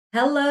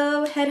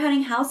Hello,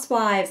 Headhunting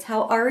Housewives.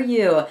 How are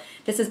you?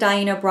 This is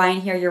Diane O'Brien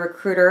here, your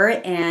recruiter,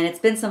 and it's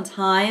been some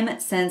time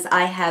since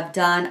I have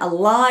done a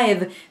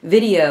live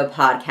video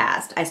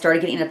podcast. I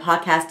started getting into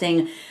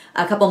podcasting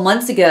a couple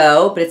months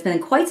ago, but it's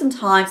been quite some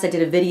time since I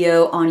did a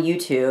video on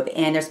YouTube,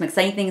 and there's some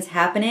exciting things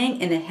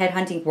happening in the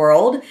headhunting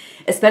world,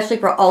 especially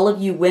for all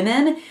of you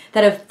women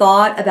that have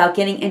thought about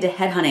getting into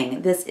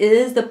headhunting. This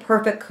is the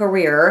perfect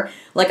career,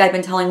 like I've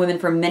been telling women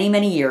for many,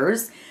 many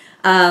years.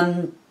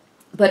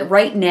 But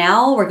right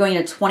now, we're going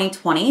into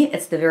 2020.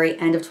 It's the very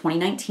end of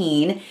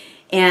 2019.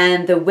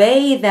 And the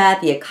way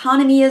that the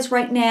economy is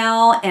right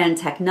now and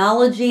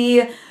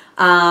technology,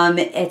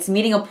 it's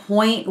meeting a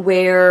point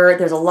where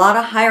there's a lot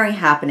of hiring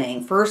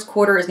happening. First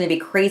quarter is going to be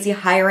crazy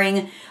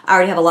hiring. I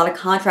already have a lot of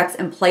contracts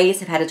in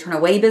place. I've had to turn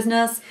away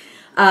business.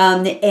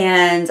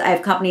 And I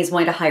have companies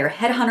wanting to hire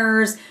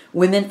headhunters,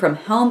 women from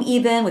home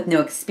even with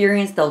no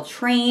experience, they'll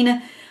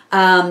train.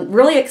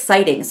 Really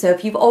exciting. So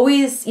if you've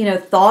always,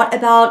 thought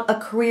about a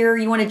career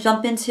you want to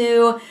jump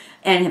into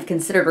and have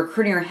considered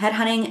recruiting or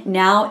headhunting,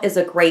 now is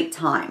a great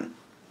time.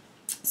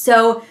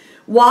 So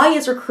why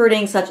is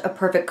recruiting such a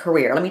perfect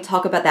career? Let me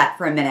talk about that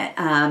for a minute.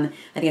 I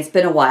think it's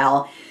been a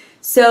while.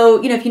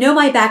 So, if you know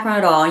my background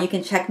at all, you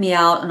can check me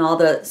out on all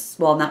the,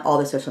 well, not all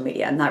the social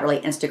media. I'm not really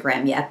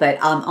Instagram yet, but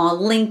on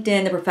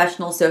LinkedIn, the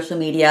professional social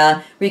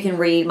media, where you can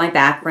read my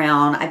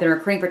background. I've been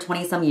recruiting for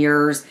 20 some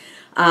years.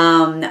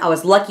 I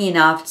was lucky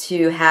enough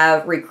to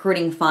have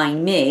recruiting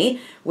find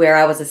me, where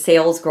I was a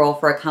sales girl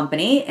for a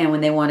company, and when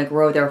they want to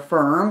grow their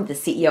firm, the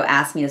CEO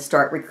asked me to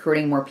start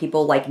recruiting more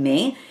people like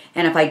me,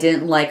 and if I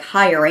didn't like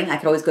hiring, I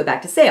could always go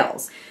back to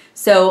sales.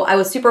 So I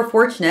was super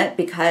fortunate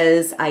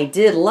because I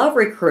did love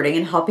recruiting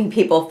and helping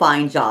people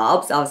find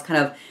jobs. I was kind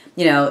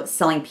of,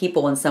 selling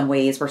people in some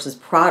ways versus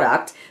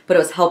product, but it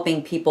was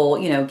helping people,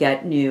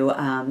 get new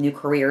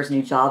careers,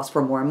 new jobs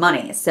for more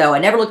money. So I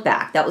never looked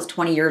back. That was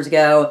 20 years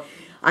ago.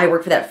 I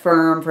worked for that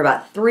firm for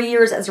about 3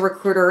 years as a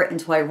recruiter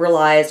until I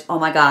realized, oh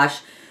my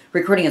gosh,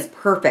 recruiting is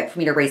perfect for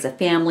me to raise a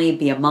family,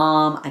 be a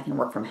mom. I can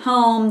work from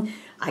home.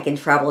 I can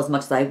travel as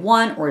much as I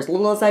want or as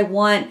little as I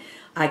want.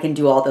 I can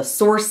do all the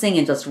sourcing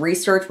and just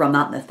research where I'm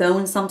not on the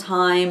phone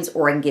sometimes,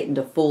 or I can get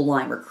into full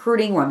line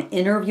recruiting where I'm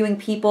interviewing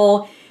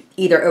people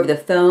either over the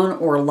phone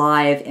or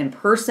live in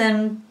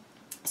person.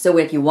 So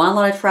if you want a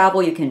lot of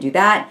travel, you can do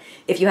that.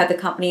 If you have the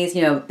companies,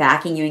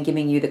 backing you and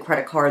giving you the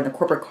credit card and the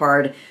corporate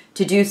card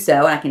to do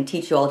so, and I can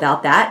teach you all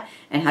about that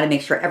and how to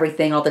make sure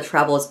everything, all the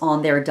travel is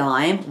on their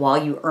dime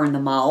while you earn the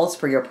miles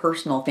for your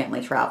personal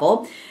family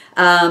travel.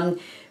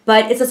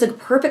 But it's just a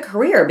perfect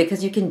career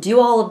because you can do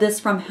all of this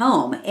from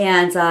home.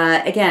 And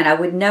again, I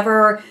would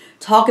never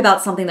talk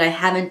about something that I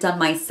haven't done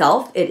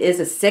myself. It is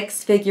a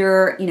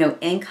six-figure,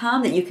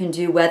 income that you can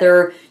do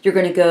whether you're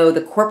going to go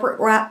the corporate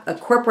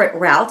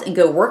route and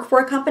go work for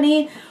a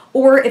company,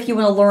 or if you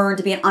want to learn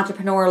to be an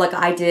entrepreneur like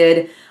I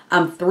did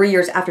 3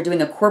 years after doing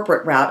the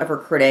corporate route of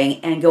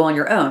recruiting and go on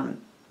your own.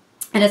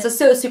 And it's just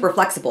so super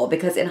flexible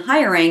because in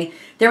hiring,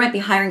 there might be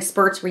hiring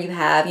spurts where you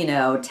have,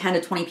 10 to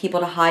 20 people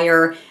to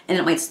hire, and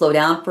it might slow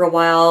down for a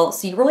while.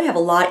 So you really have a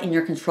lot in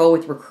your control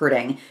with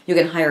recruiting. You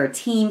can hire a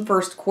team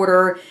first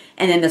quarter,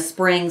 and then the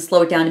spring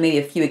slow it down to maybe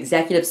a few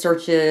executive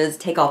searches,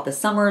 take off the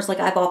summers like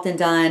I've often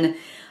done.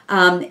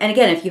 And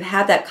again, if you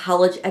have that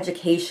college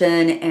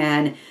education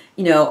and,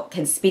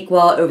 can speak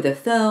well over the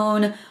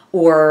phone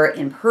or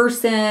in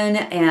person,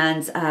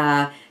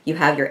 and you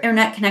have your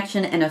internet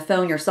connection and a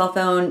phone, your cell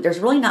phone, there's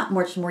really not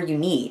much more you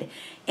need.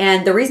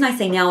 And the reason I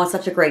say now is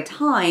such a great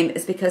time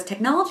is because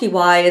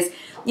technology-wise,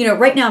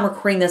 right now I'm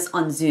recording this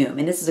on Zoom,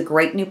 and this is a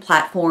great new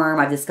platform.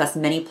 I've discussed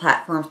many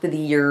platforms through the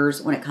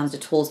years when it comes to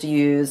tools to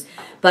use,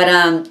 but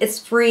it's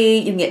free.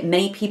 You can get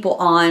many people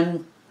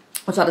on,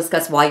 which I'll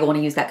discuss why you want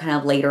to use that kind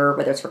of later,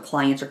 whether it's for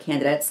clients or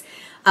candidates.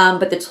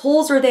 But the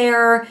tools are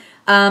there.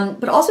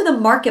 But also the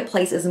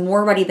marketplace is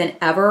more ready than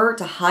ever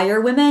to hire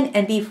women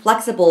and be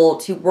flexible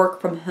to work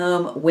from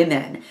home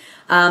women.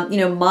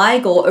 My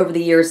goal over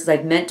the years is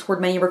I've mentored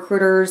many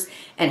recruiters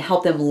and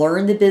helped them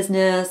learn the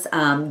business,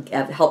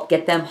 help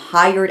get them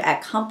hired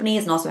at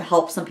companies, and also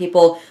help some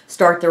people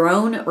start their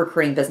own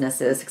recruiting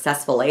businesses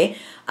successfully.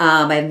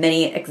 I have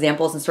many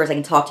examples and stories I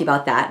can talk to you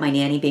about that. My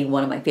nanny being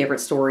one of my favorite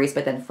stories,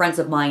 but then friends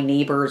of mine,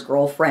 neighbors,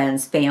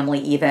 girlfriends, family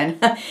even,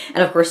 and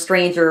of course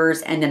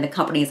strangers, and then the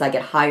companies I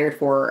get hired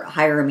for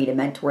hire me to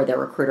mentor their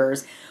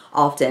recruiters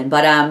often.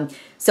 But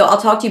so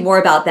I'll talk to you more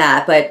about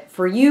that. But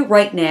for you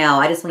right now,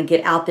 I just want to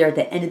get out there at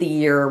the end of the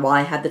year while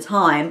I have the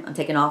time. I'm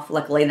taking off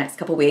luckily the next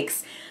couple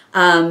weeks.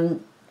 To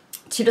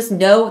just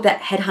know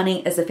that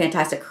headhunting is a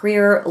fantastic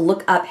career.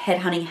 Look up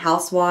Headhunting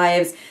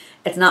Housewives.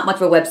 It's not much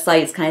of a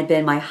website. It's kind of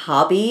been my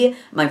hobby.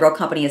 My real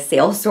company is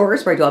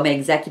SalesSource, where I do all my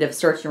executive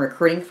search and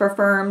recruiting for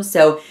firms.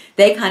 So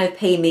they kind of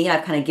pay me.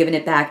 I've kind of given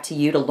it back to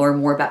you to learn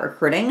more about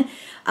recruiting.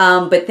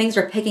 But things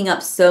are picking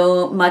up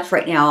so much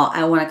right now.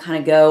 I want to kind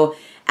of go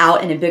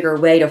out in a bigger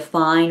way to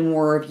find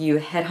more of you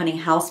headhunting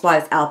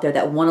housewives out there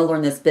that want to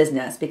learn this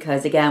business,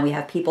 because again, we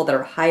have people that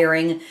are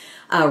hiring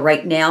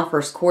right now,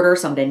 first quarter.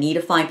 So I'm going to need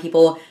to find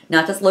people,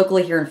 not just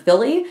locally here in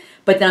Philly,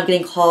 but then I'm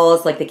getting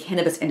calls like the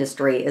cannabis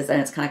industry is, and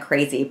it's kind of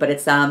crazy, but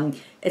it's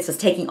just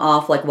taking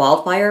off like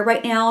wildfire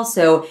right now.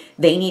 So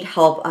they need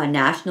help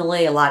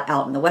nationally, a lot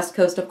out in the West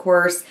Coast, of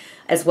course,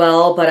 as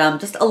well. But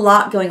just a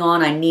lot going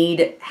on. I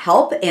need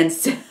help. And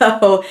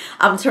so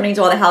I'm turning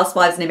to all the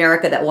housewives in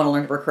America that want to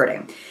learn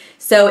recruiting.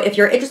 So if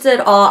you're interested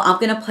at all,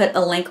 I'm going to put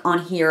a link on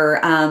here.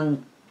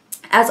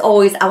 As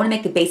always, I want to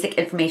make the basic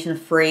information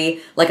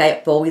free, like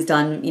I've always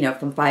done,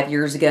 from 5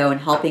 years ago, and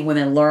helping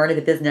women learn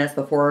the business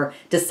before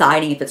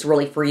deciding if it's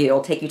really for you.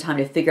 It'll take you time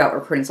to figure out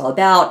what recruiting is all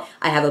about.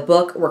 I have a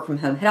book, Work From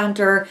Home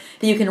Headhunter,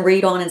 that you can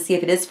read on and see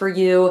if it is for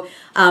you.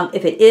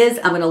 If it is,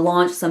 I'm going to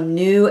launch some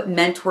new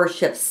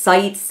mentorship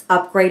sites,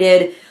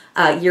 upgraded.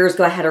 Years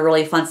ago, I had a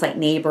really fun site,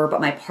 Neighbor,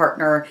 but my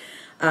partner,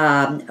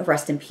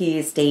 rest in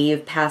peace,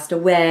 Dave, passed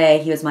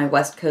away. He was my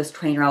West Coast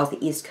trainer. I was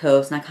the East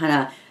Coast, and I kind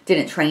of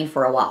didn't train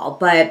for a while,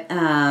 but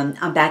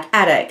I'm back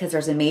at it because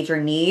there's a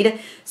major need.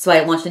 So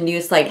I launched a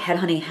new site,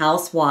 Headhunting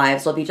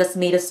Housewives. It'll be just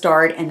me to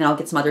start, and then I'll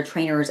get some other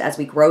trainers as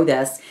we grow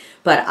this.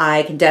 But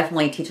I can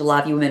definitely teach a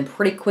lot of you women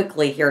pretty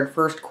quickly here in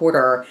first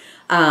quarter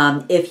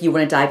if you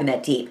want to dive in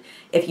that deep.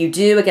 If you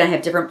do, again, I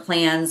have different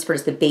plans for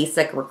just the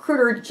basic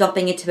recruiter,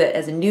 jumping into it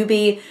as a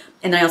newbie.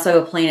 And then I also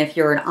have a plan if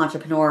you're an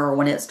entrepreneur or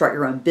want to start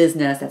your own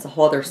business. That's a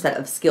whole other set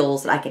of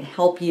skills that I can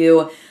help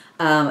you.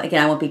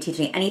 Again, I won't be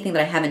teaching anything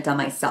that I haven't done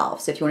myself.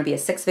 So if you want to be a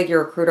 6-figure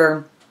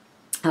recruiter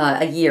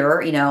a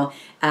year,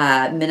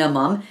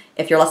 minimum,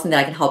 if you're less than that,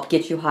 I can help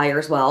get you higher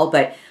as well.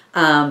 But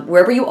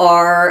wherever you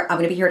are, I'm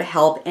going to be here to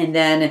help. And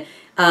then,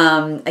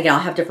 again, I'll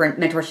have different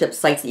mentorship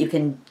sites that you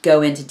can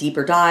go into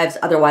deeper dives.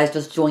 Otherwise,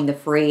 just join the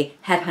free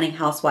Headhunting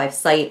Housewives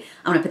site.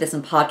 I'm going to put this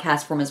in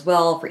podcast form as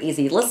well for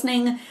easy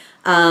listening.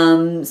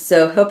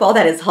 So hope all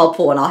that is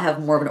helpful, and I'll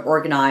have more of an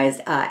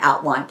organized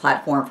outline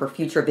platform for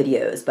future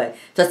videos, but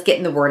just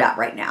getting the word out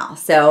right now.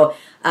 So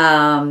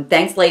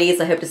thanks,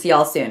 ladies. I hope to see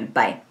y'all soon.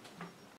 Bye.